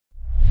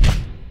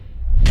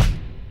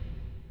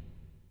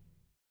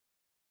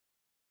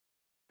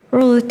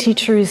role of the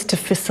teacher is to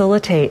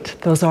facilitate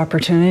those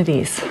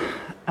opportunities.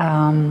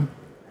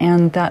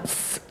 And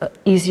that's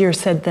easier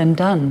said than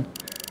done.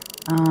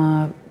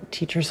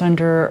 Teachers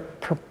are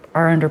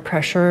under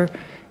pressure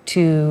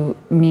to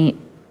meet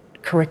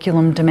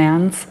curriculum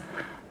demands,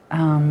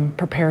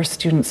 prepare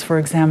students for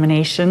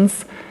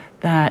examinations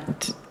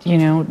that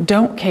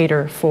don't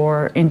cater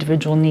for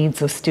individual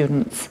needs of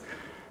students.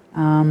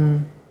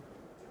 And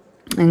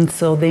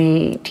so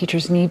the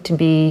teachers need to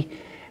be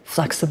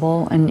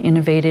flexible and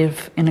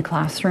innovative in a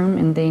classroom,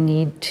 and they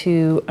need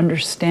to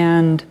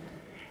understand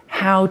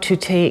how to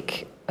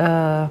take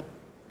a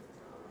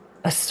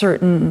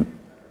certain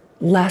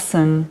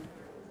lesson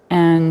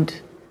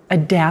and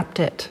adapt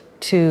it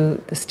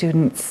to the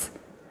students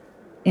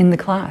in the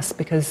class,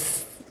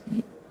 because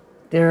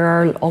there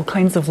are all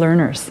kinds of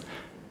learners,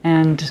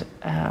 and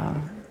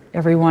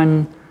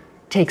everyone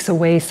takes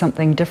away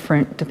something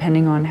different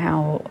depending on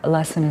how a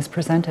lesson is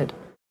presented.